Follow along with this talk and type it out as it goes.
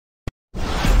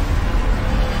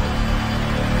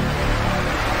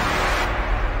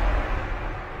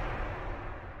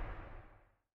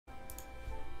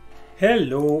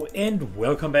Hello and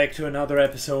welcome back to another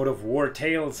episode of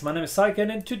Wartales. My name is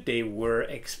Syken and today we're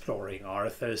exploring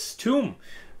ARTHES' tomb,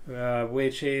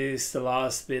 which is the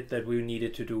last bit that we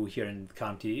needed to do here in the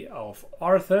county of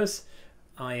ARTHES.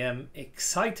 I am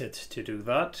excited to do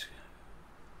that,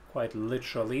 quite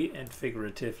literally and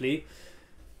figuratively.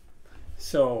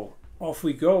 So off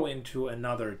we go into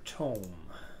another tome.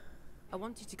 I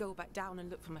wanted to go back down and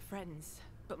look for my friends,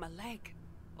 but my leg,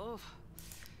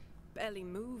 barely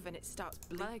move and it starts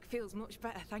bleeding. My leg feels much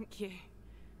better, thank you.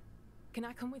 Can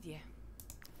I come with you?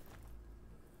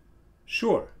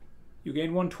 Sure. You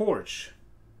gain one torch.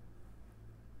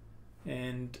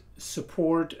 And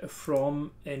support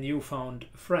from a newfound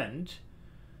friend,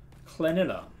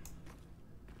 Clenilla.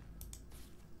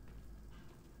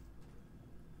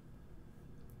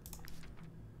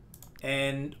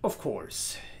 And of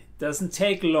course, it doesn't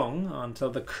take long until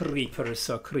the creepers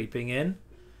are creeping in.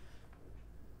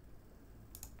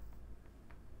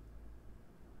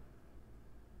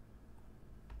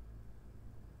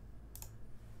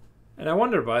 And I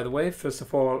wonder, by the way, first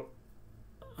of all,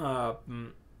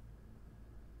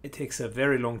 it takes a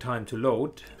very long time to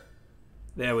load.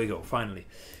 There we go, finally.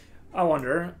 I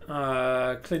wonder,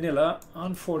 Clenilla,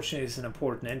 unfortunately, is an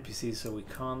important NPC, so we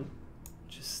can't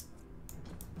just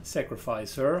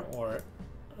sacrifice her or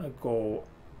go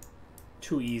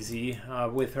too easy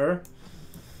with her.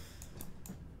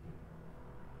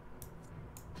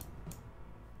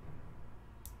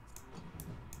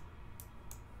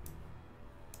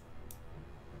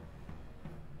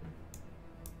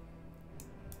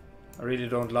 I really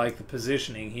don't like the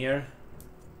positioning here.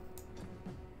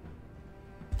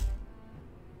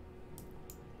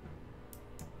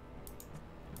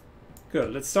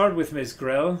 Good, let's start with Miss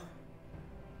Grell.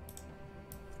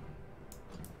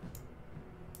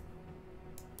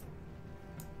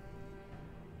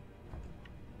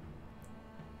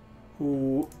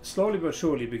 Who slowly but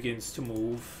surely begins to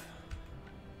move.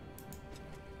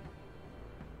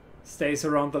 Stays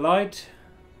around the light.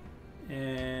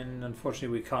 And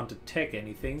unfortunately we can't attack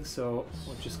anything, so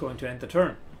we're just going to end the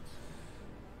turn.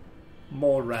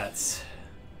 More rats.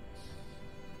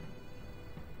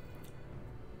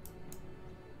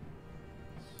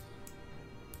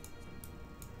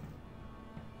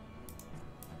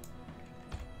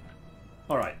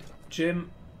 Alright,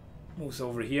 Jim moves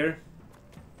over here.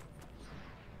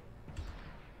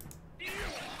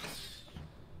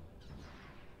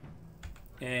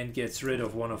 And gets rid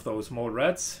of one of those mole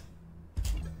rats.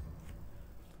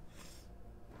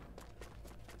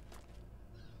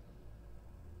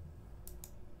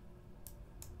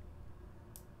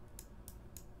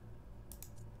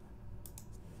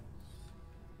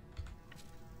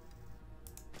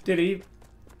 Diddy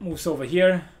moves over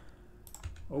here.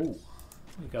 Oh,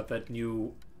 we got that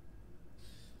new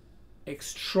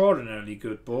extraordinarily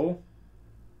good bow.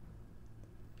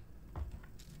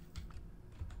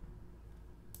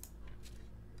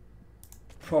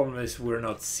 Problem is we're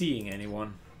not seeing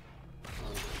anyone.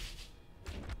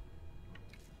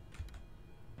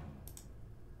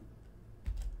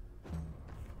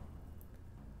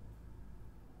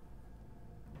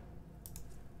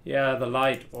 Yeah, the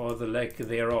light or the lack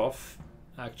thereof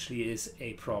actually is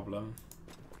a problem.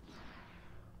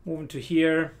 Moving to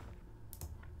here.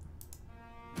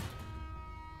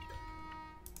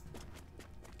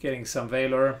 Getting some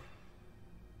Valor.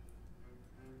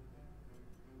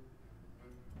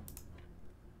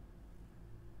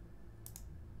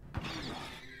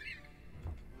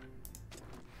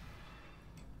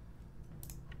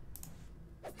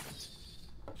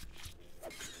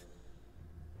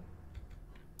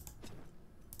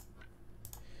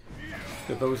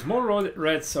 Those more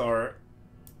reds are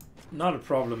not a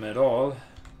problem at all.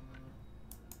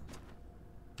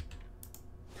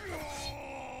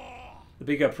 The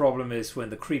bigger problem is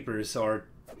when the creepers are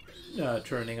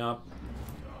turning up.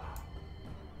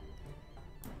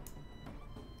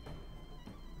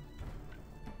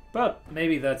 But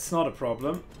maybe that's not a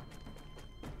problem.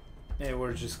 Maybe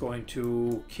we're just going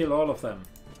to kill all of them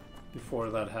before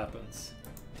that happens.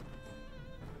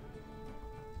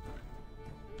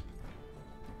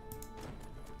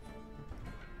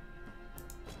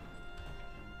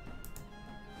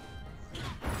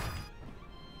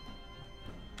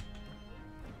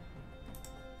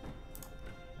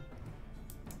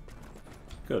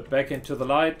 Good, back into the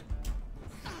light.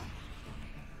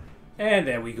 And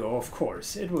there we go, of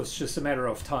course. It was just a matter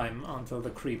of time until the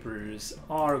creepers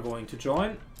are going to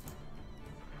join.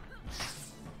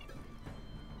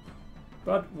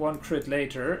 But one crit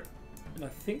later, and I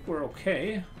think we're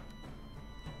okay.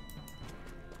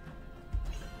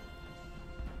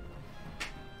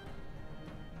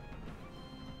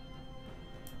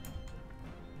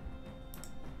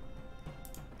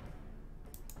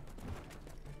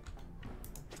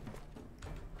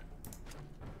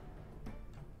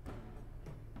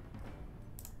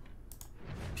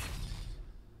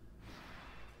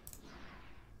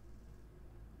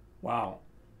 Wow.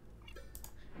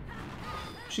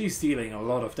 She's dealing a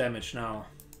lot of damage now.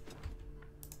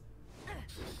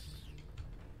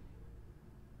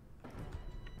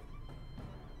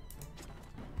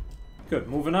 Good,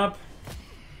 moving up.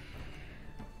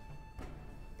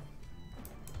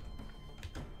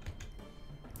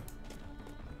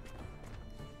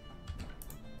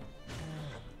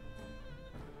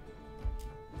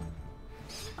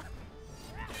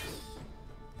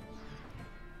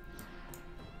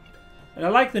 And I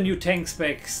like the new tank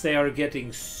specs. They are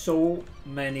getting so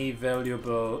many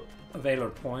valuable Valor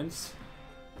points.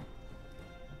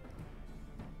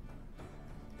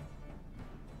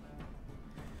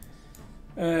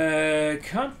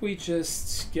 Can't we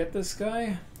just get this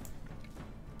guy?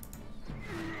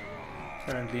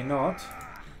 Apparently not.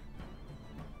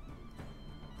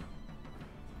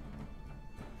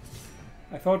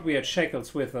 I thought we had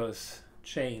shackles with us.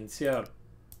 Chains, yeah.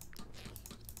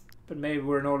 But maybe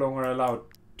we're no longer allowed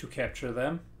to capture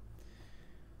them.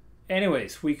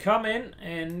 Anyways, we come in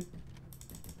and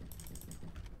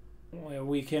well,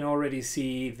 we can already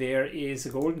see there is a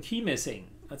golden key missing.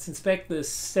 Let's inspect this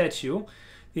statue.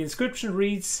 The inscription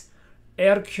reads,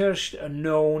 ARTHES,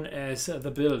 known as the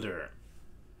Builder.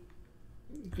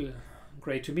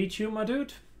 Great to meet you, my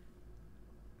dude.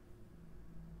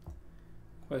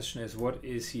 Question is, what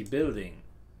is he building?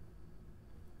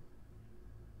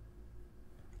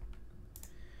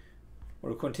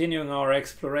 We're continuing our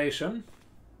exploration.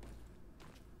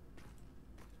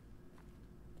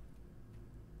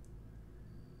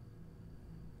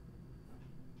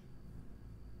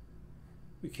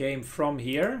 We came from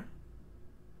here.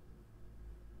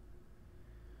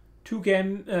 Two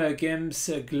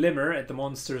gems glimmer at the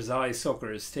monster's eye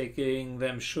sockets. Taking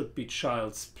them should be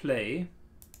child's play.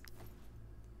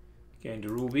 You gained a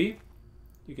ruby.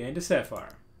 You gained a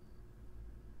sapphire.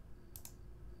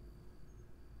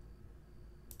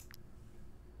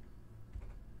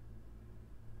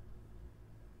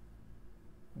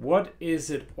 What is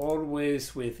it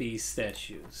always with these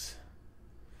statues?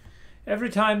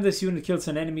 Every time this unit kills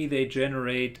an enemy, they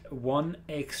generate 1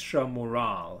 extra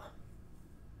morale.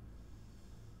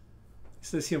 Is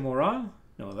this your morale?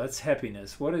 No, that's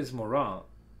happiness. What is morale?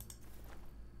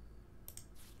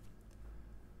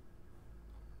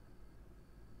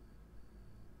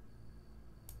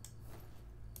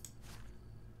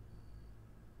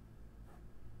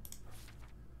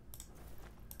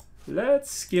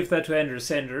 Let's give that to Ender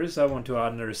Sanders. I want to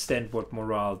understand what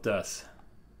morale does.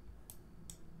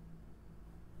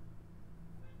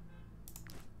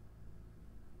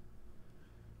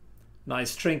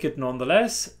 Nice trinket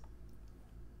nonetheless.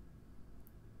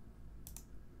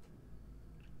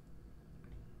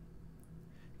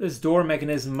 This door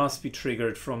mechanism must be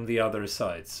triggered from the other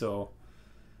side, so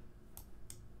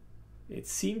it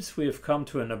seems we've come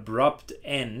to an abrupt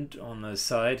end on the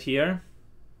side here.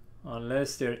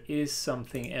 Unless there is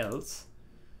something else.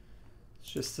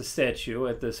 It's just a statue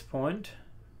at this point.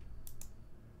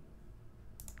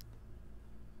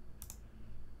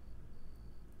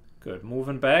 Good,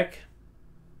 moving back.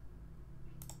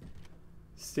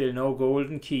 Still no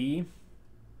golden key.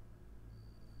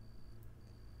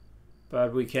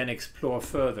 But we can explore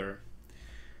further.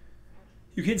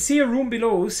 You can see a room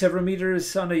below, several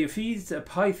meters under your feet. A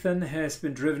python has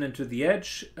been driven into the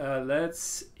edge.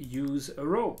 Let's use a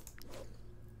rope.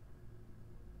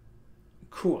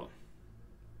 Cool.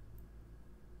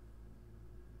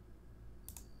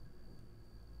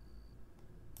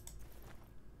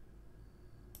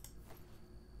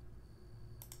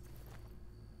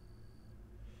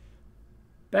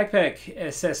 Backpack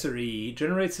accessory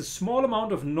generates a small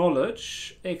amount of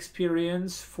knowledge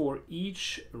experience for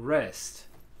each rest.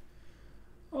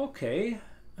 Okay.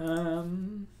 I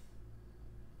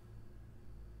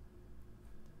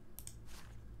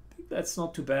think that's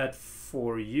not too bad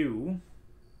for you.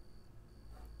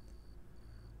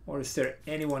 Or is there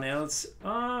anyone else?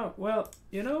 Well,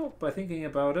 you know, by thinking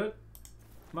about it,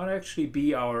 might actually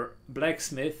be our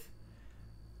blacksmith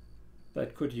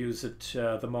that could use it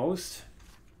the most.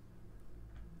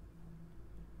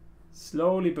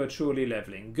 Slowly but surely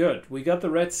leveling. Good. We got the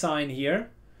red sign here.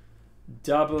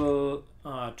 Double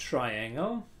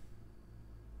triangle.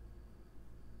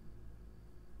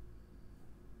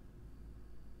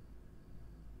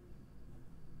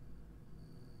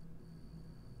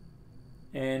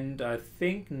 And I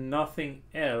think nothing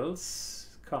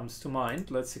else comes to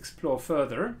mind. Let's explore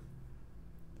further.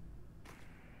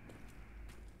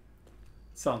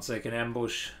 Sounds like an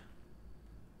ambush.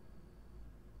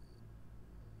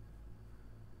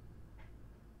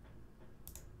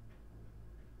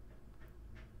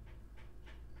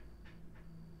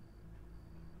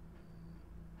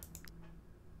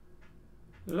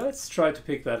 Let's try to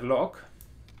pick that lock.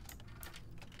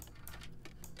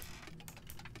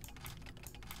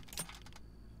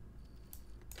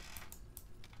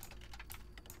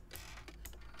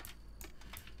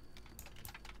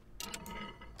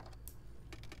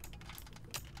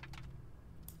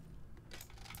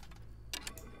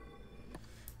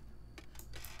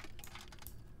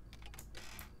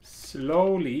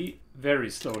 Slowly, very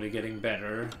slowly getting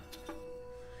better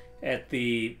at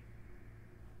the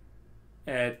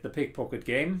pickpocket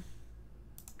game.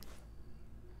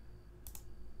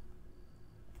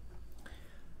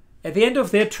 At the end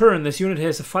of their turn, this unit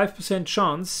has a 5%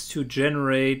 chance to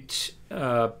generate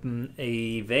a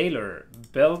Veiler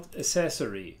belt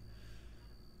accessory.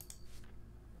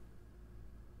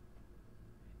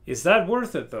 Is that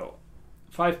worth it though?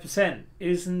 5%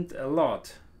 isn't a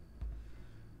lot.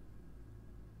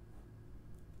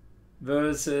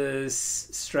 Versus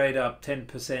straight up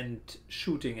 10%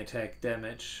 shooting attack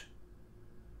damage.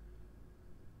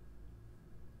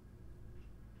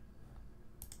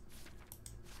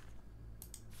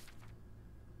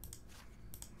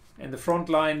 And the front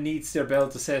line needs their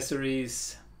belt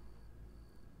accessories.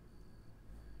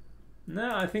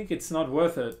 No, I think it's not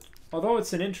worth it. Although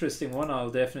it's an interesting one,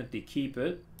 I'll definitely keep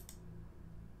it.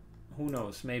 Who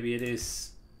knows, maybe it is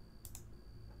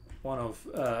one of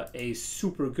a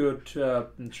super good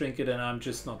trinket and I'm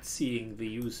just not seeing the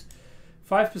use.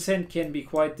 5% can be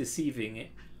quite deceiving.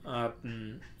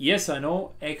 Yes, I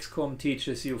know XCOM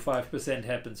teaches you 5%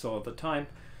 happens all the time,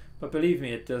 but believe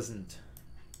me, it doesn't.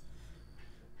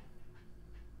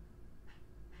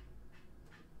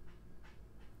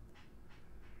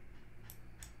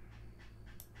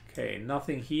 Okay,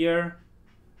 nothing here.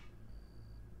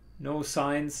 No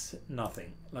signs,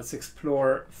 nothing. Let's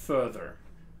explore further.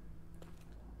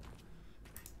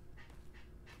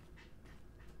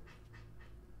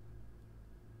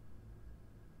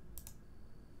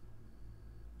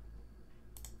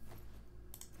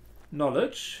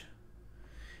 Knowledge.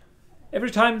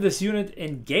 Every time this unit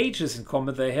engages in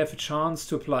combat, they have a chance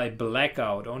to apply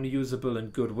Blackout, only usable in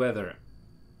good weather.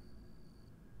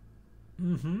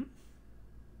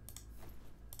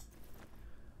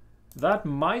 That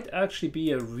might actually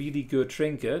be a really good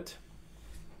trinket.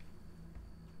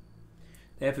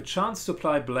 They have a chance to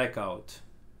apply Blackout,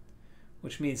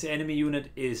 which means the enemy unit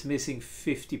is missing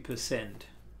 50%.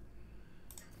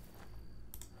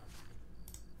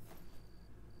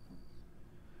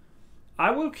 I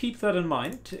will keep that in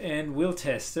mind and we'll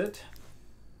test it.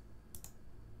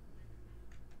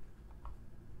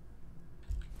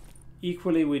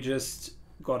 Equally, we just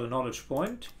got a knowledge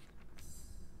point,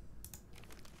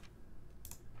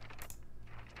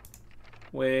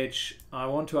 which I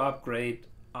want to upgrade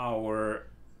our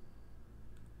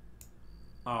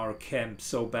camp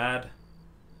so bad.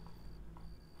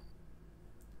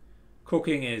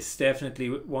 Cooking is definitely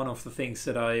one of the things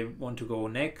that I want to go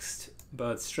next.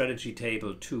 But strategy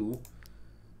table 2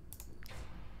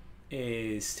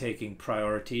 is taking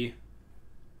priority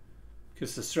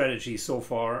because the strategy so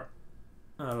far,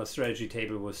 the strategy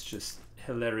table was just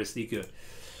hilariously good.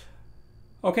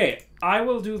 Okay, I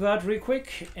will do that real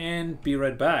quick and be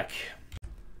right back.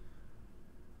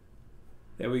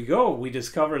 There we go, we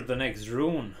discovered the next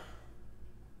rune.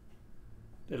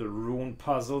 Little rune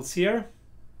puzzles here.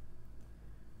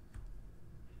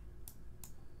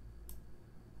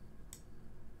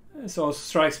 This also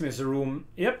strikes me as a room.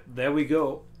 Yep, there we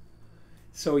go.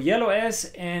 So yellow S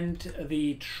and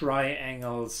the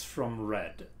triangles from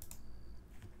red.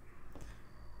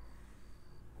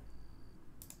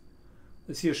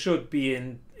 This here should be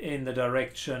in the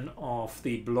direction of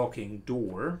the blocking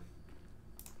door.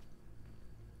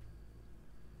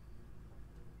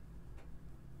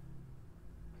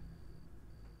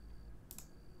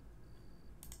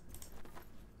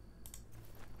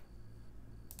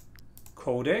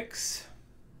 Codex,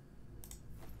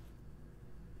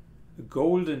 the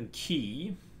golden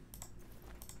key.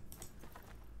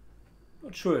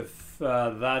 Not sure if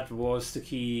that was the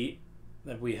key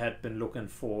that we had been looking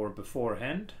for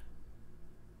beforehand.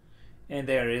 And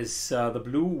there is the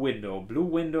blue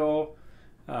window,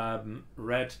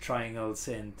 red triangles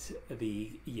and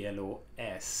the yellow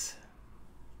S.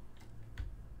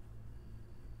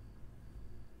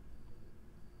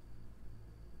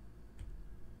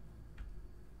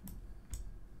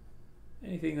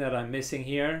 Anything that I'm missing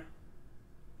here?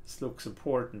 This looks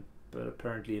important, but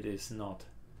apparently it is not.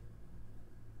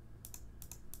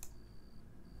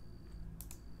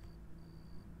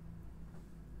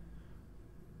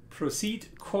 Proceed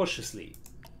cautiously.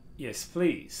 Yes,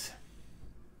 please.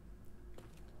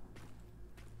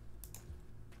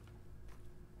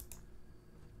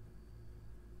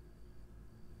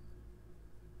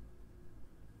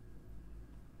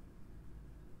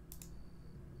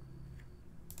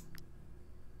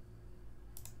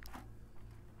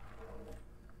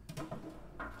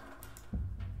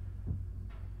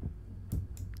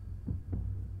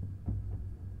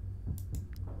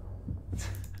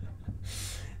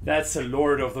 That's a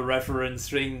Lord of the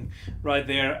Reference ring right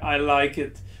there. I like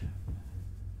it.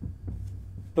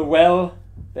 The well,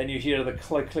 then you hear the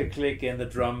click, click, click, and the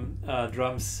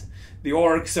drums. The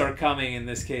orcs are coming in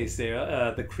this case.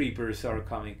 There, the creepers are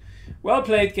coming. Well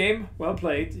played, game. Well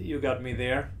played. You got me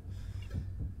there.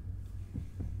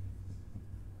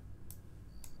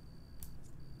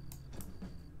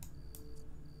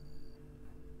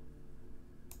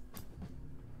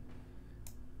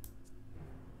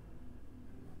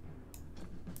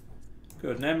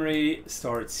 Good. Memory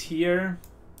starts here.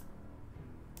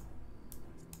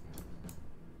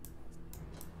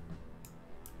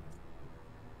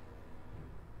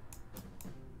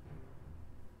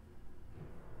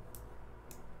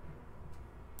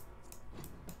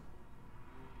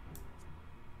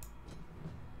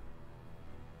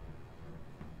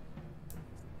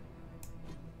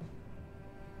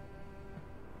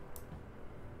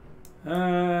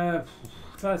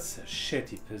 That's a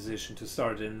shitty position to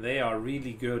start in. They are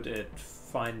really good at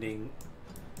finding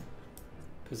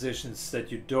positions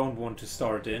that you don't want to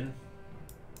start in.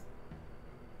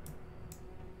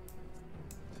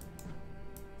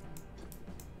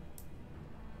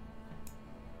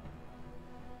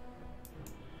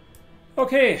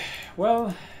 Okay,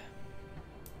 well...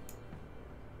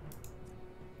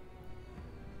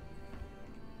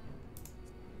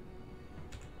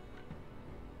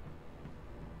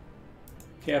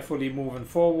 Carefully moving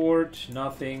forward.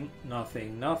 Nothing,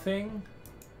 nothing, nothing.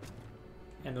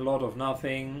 And a lot of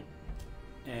nothing.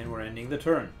 And we're ending the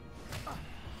turn.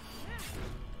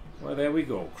 Well, there we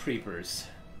go. Creepers.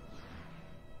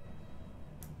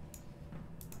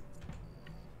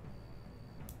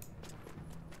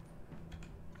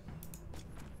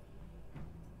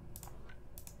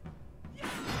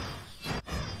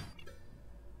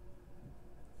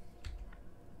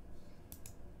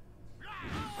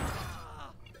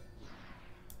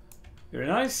 Very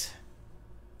nice.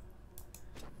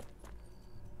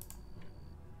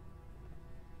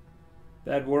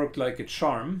 That worked like a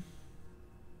charm.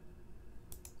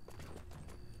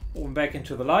 Moving back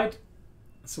into the light.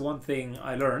 That's one thing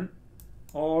I learned.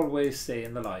 Always stay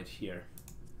in the light here.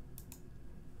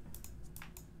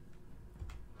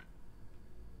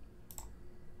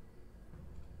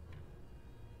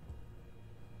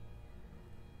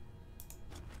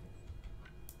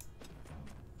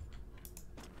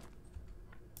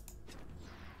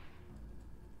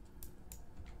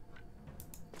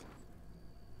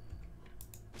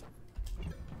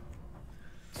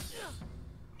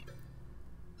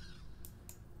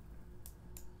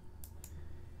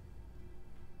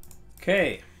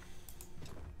 Okay.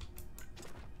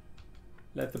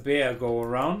 Let the bear go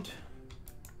around.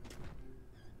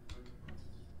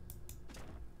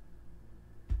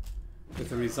 With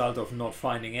the result of not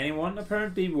finding anyone.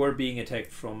 Apparently we're being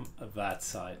attacked from that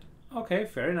side. Okay,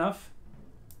 fair enough.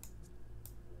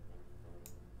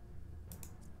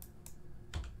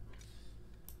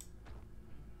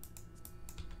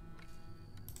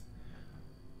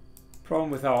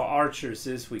 Problem with our archers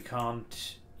is we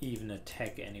can't even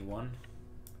attack anyone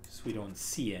because we don't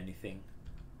see anything.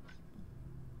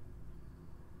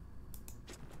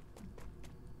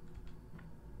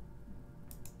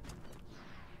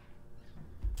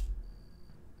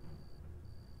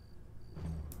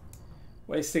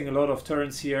 Wasting a lot of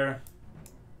turns here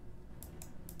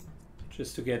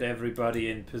just to get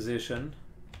everybody in position.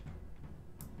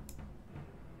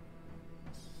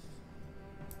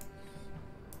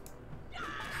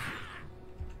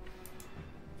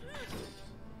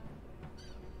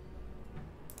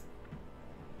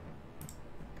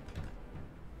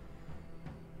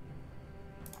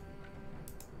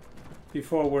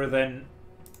 Before we're then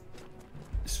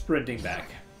sprinting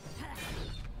back.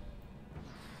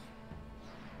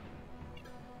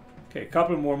 Okay, a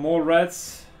couple more mole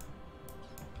rats.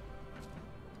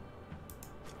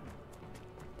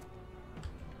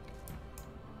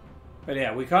 But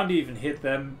yeah, we can't even hit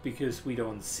them because we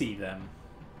don't see them.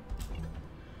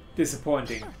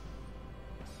 Disappointing.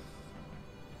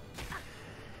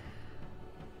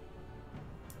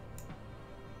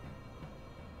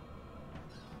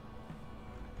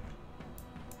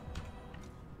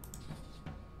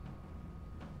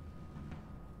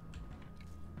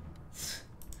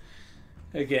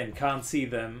 Again, can't see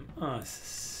them. Oh, this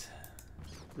is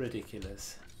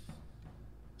ridiculous.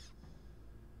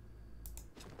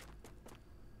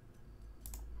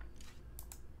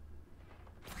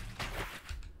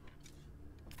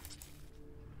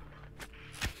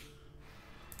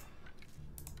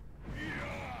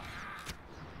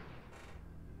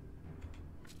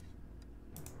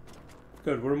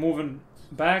 Good, we're moving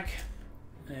back,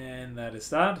 and that is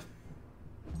that.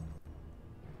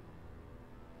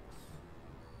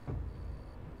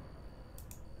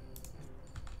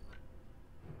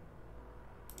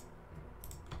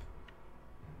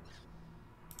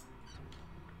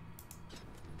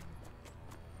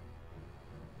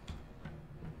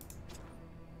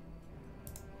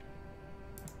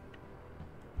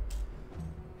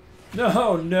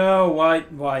 No, no,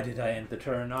 why did I end the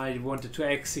turn? I wanted to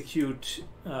execute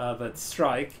that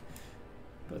strike,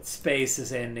 but space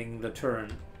is ending the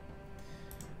turn.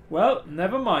 Well,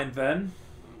 never mind then.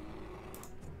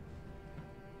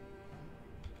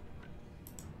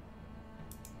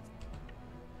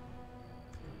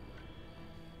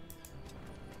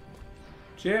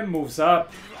 Jim moves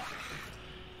up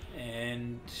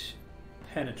and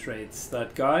penetrates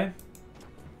that guy.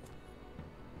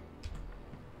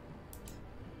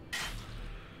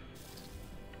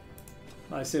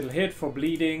 Nice little hit for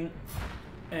bleeding,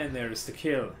 and there's the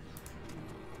kill.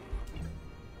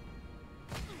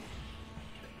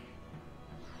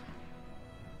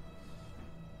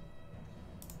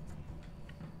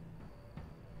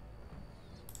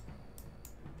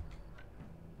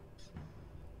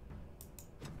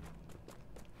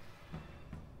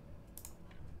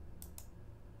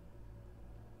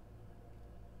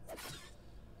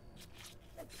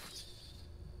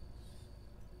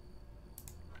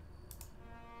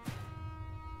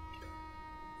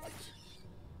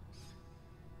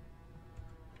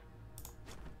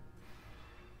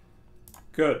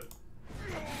 Good.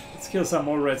 Let's kill some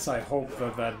more reds. I hope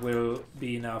that that will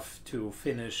be enough to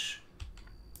finish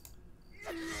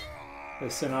the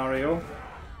scenario.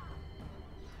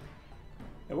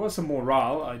 There was a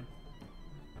morale. I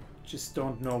just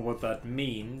don't know what that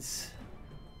means.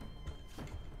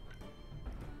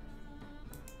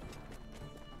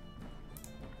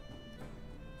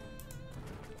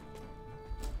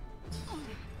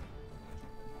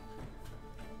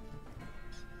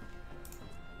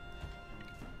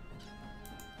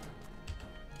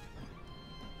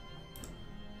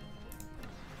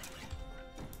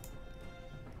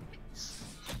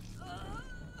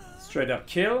 Straight up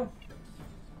kill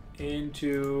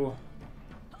into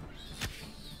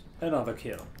another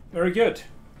kill. Very good.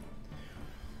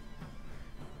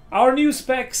 Our new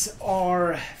specs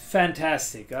are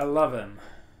fantastic. I love them.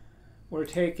 We're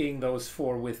taking those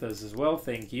 4 with us as well.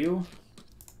 Thank you.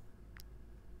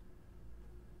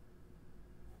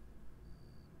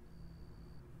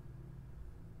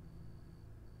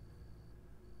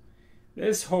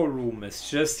 This whole room is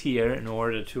just here in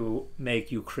order to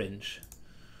make you cringe.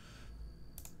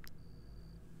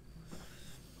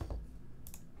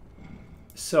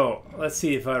 So, let's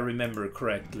see if I remember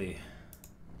correctly.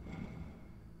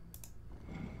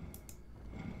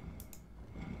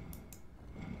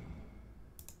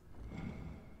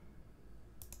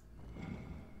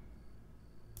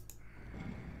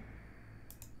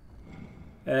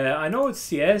 I know it's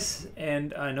CS,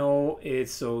 and I know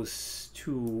it's those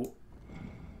 2.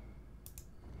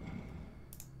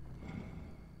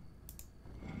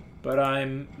 But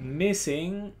I'm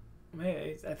missing...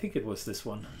 I think it was this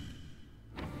one.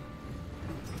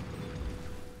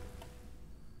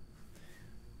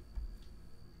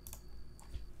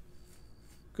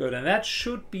 Good, and that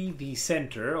should be the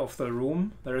center of the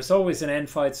room. There is always an end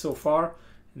fight so far,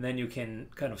 and then you can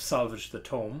kind of salvage the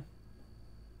tome.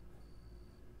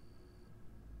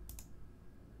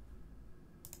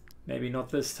 Maybe not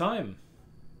this time.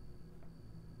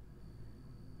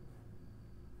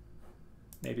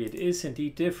 Maybe it is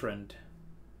indeed different.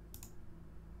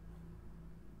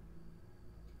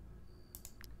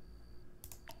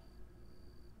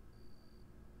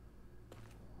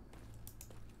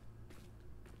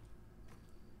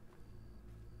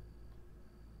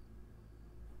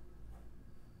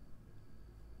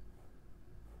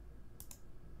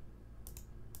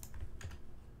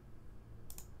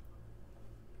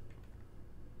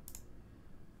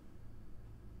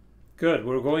 Good,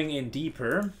 we're going in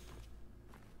deeper.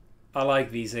 I like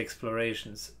these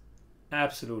explorations.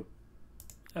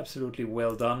 Absolutely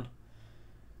well done.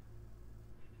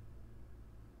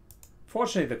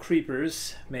 Fortunately, the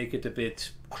creepers make it a bit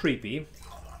creepy.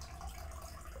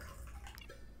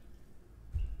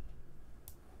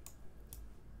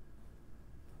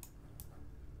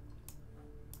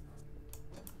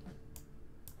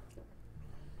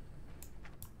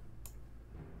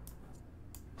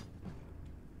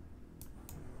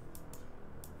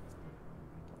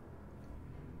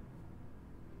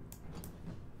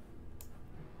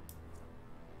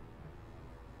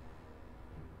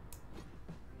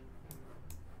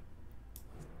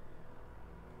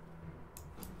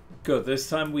 Good, this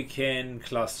time we can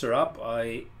cluster up.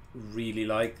 I really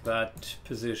like that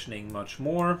positioning much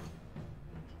more.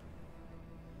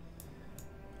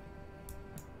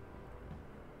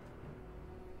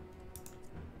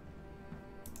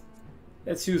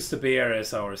 Let's use the bear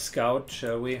as our scout,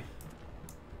 shall we?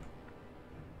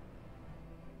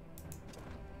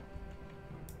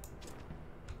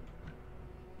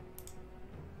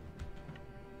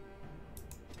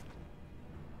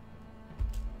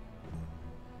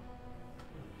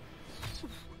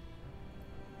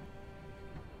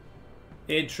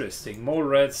 Interesting. More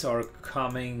reds are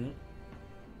coming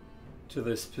to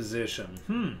this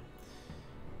position.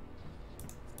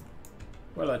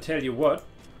 Well, I tell you what.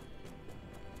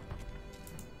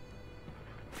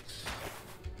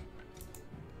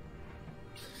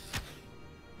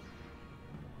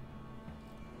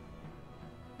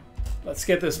 Let's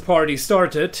get this party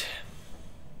started.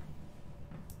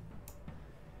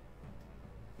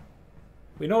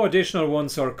 We know additional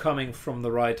ones are coming from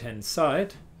the right-hand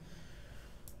side.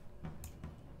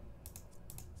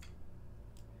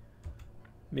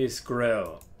 Miss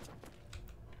Grell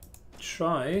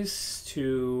tries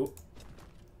to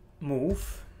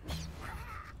move a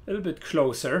little bit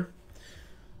closer.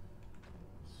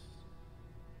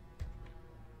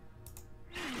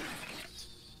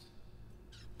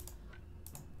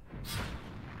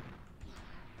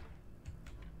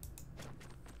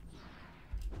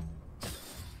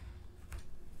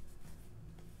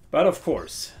 But of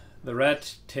course, the red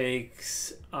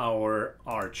takes our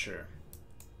archer.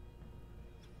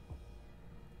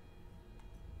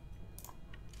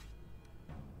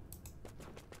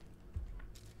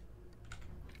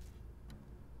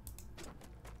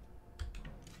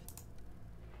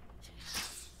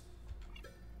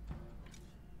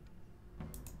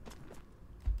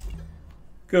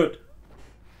 Good.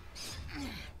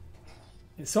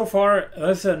 And so far,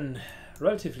 that's a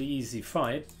relatively easy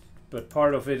fight. But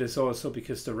part of it is also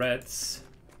because the reds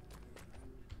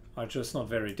are just not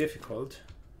very difficult.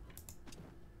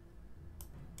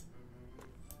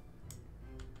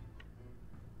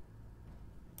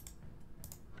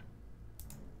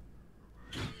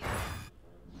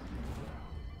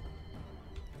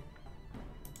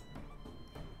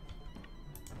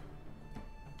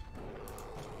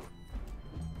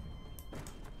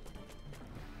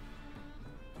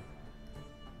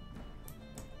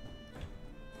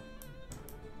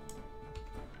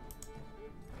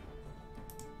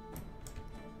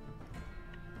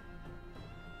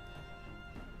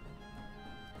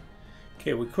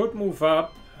 Okay, we could move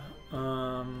up.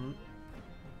 Yeah,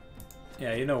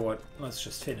 you know what? Let's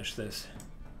just finish this.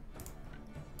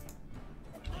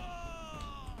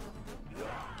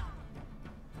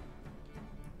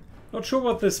 Not sure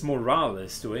what this morale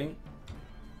is doing.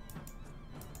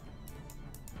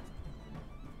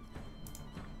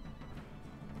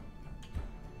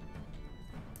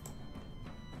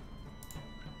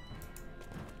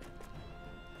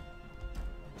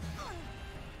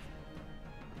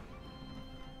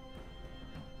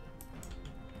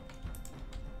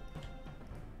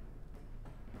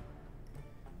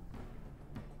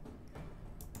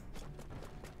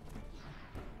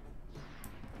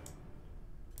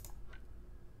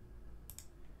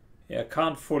 Yeah,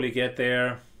 can't fully get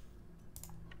there.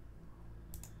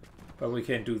 But we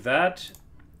can do that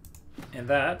and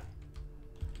that.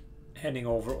 Heading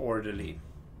over orderly.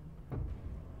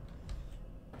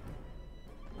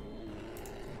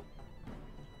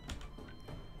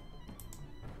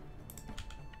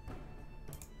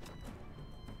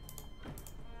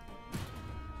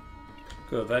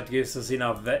 Good, that gives us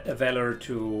enough valor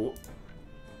to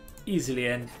easily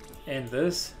end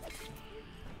this.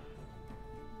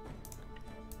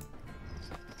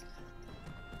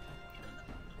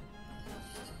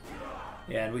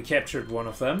 Yeah, and we captured one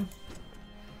of them.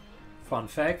 Fun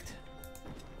fact.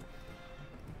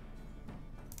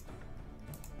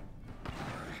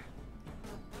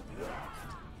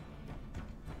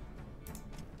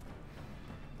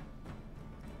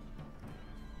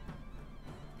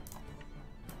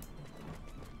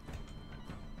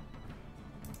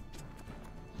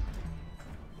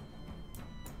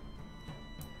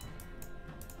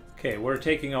 Okay, we're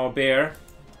taking our bear,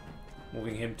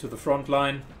 moving him to the front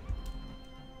line.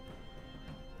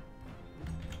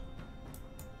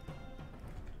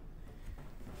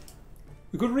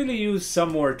 We could really use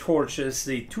some more torches.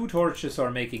 The 2 torches are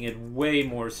making it way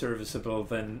more serviceable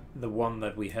than the one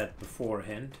that we had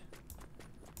beforehand.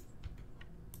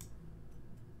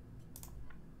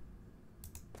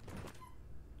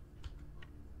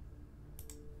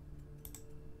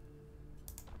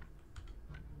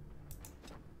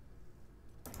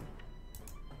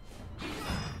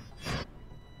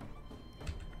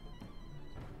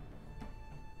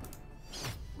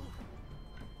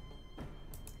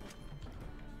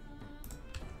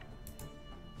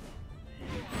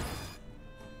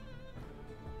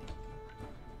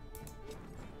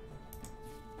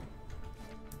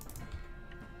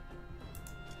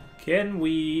 Can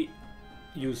we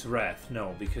use Wrath?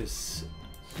 No, because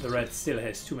the red still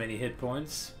has too many hit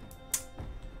points.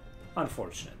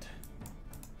 Unfortunate.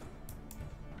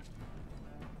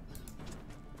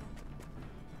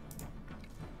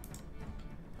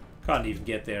 Can't even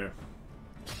get there.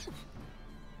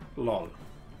 Lol.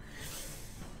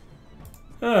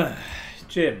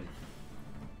 Jim,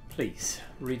 please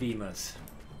redeem us.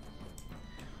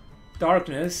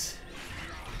 Darkness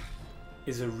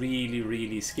is a really,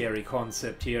 really scary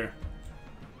concept here.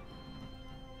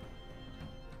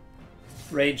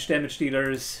 Range damage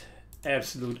dealers,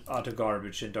 absolute utter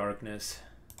garbage in darkness.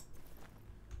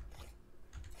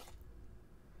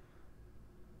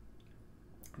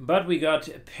 But we got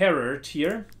Parrot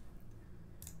here.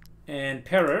 And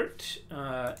Parrot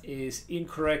is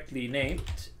incorrectly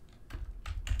named.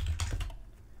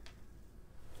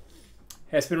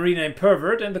 Has been renamed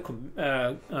Pervert, and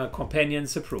the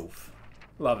companions approve.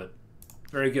 Love it.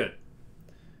 Very good.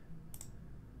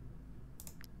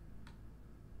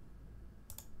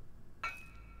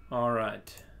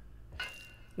 Alright.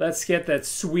 Let's get that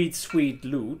sweet, sweet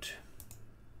loot,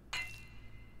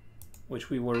 which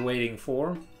we were waiting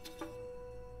for.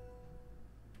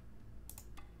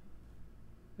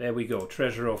 There we go.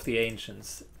 Treasure of the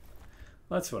Ancients.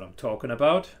 That's what I'm talking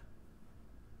about.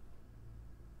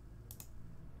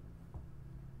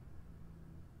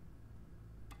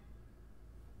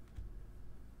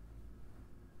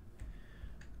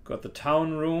 Got the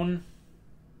town rune.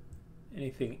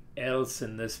 Anything else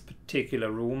in this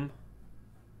particular room?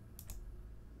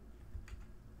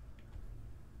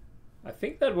 I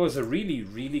think that was a really,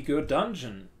 really good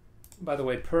dungeon. By the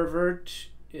way, Pervert,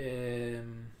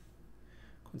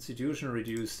 Constitution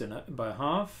reduced by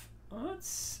half.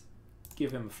 Let's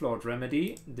give him a flawed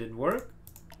remedy. Didn't work.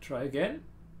 Try again.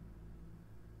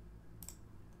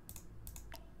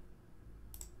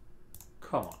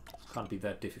 Come on, can't be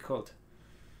that difficult.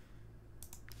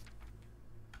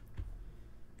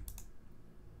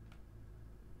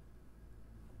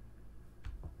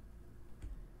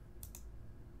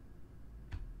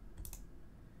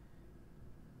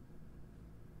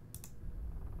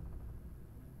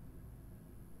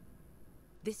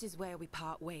 This is where we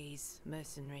part ways,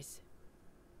 mercenaries.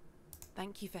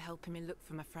 Thank you for helping me look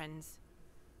for my friends.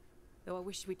 Though I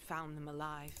wish we'd found them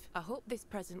alive. I hope this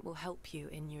present will help you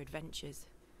in your adventures.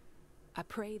 I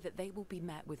pray that they will be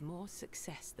met with more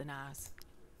success than ours.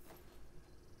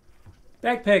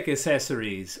 Backpack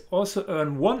accessories also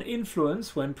earn 1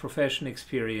 influence when profession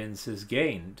experience is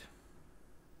gained.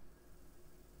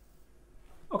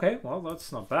 Okay, well,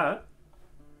 that's not bad.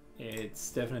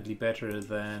 It's definitely better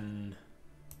than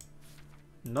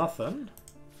nothing.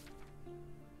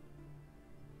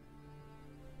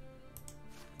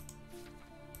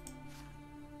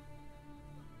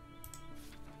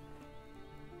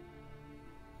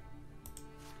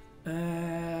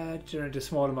 Generate a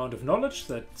small amount of knowledge,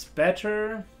 that's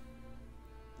better.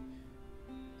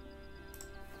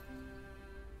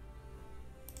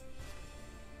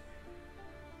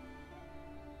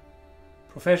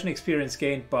 Profession experience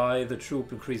gained by the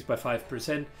troop increased by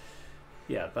 5%.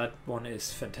 Yeah, that one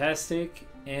is fantastic.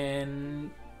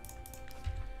 And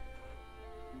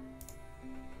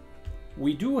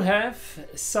we do have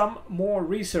some more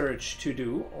research to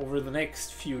do over the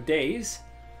next few days.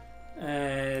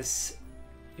 As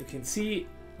you can see,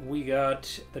 we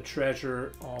got the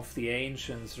treasure of the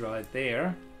ancients right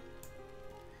there.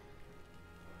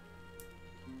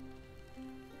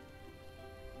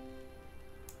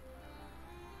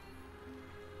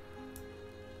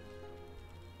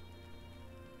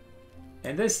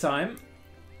 And this time,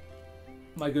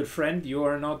 my good friend, you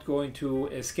are not going to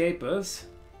escape us.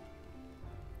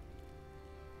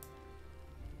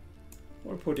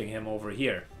 We're putting him over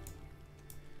here.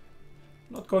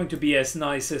 Not going to be as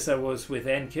nice as I was with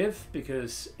Enkiv,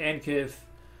 because Enkiv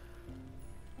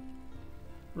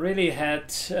really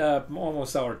had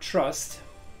almost our trust.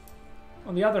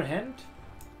 On the other hand,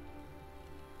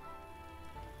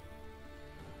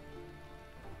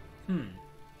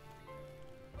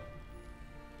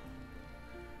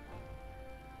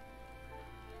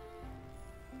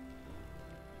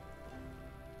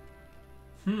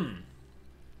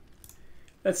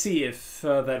 let's see if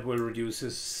that will reduce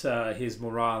his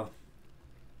morale.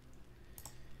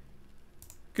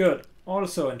 Good.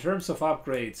 Also, in terms of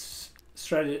upgrades,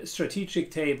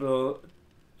 strategic table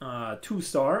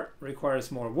 2-star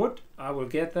requires more wood. I will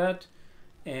get that,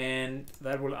 and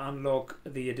that will unlock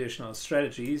the additional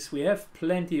strategies. We have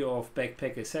plenty of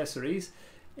backpack accessories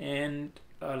and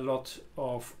a lot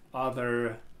of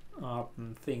other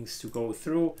things to go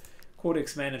through.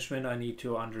 Codex management, I need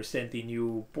to understand the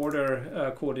new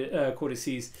border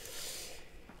codices.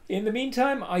 In the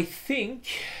meantime, I think,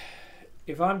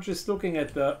 if I'm just looking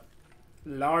at the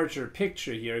larger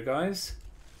picture here, guys,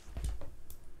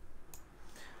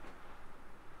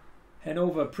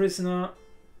 Hanover prisoner,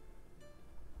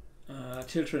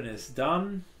 Children is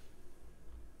done.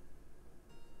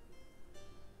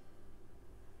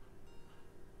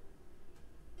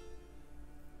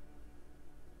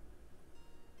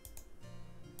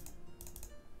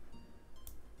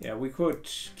 Yeah, we could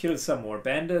kill some more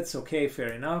bandits. Okay,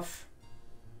 fair enough.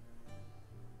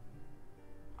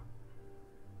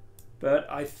 But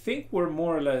I think we're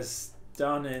more or less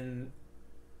done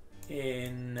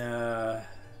in that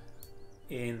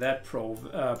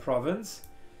province,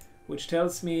 which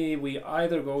tells me we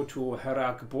either go to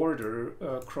Herak border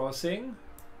crossing.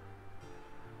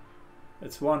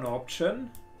 That's one option,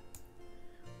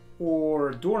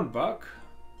 or Dornbach,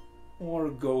 or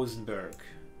Gosenberg.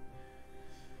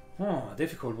 Oh,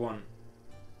 difficult one.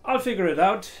 I'll figure it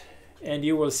out, and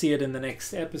you will see it in the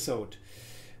next episode.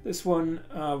 This one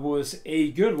was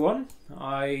a good one.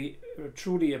 I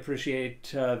truly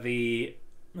appreciate the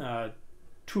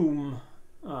tomb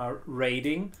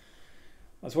raiding.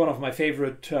 That's one of my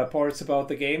favorite parts about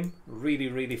the game. Really,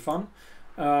 really fun.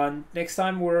 Next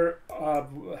time we're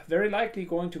very likely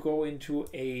going to go into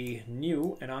a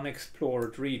new and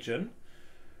unexplored region,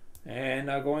 and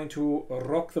are going to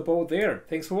rock the boat there.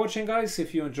 Thanks for watching, guys.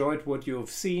 If you enjoyed what you've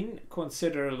seen,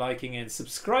 consider liking and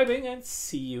subscribing, and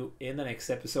see you in the next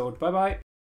episode. Bye bye.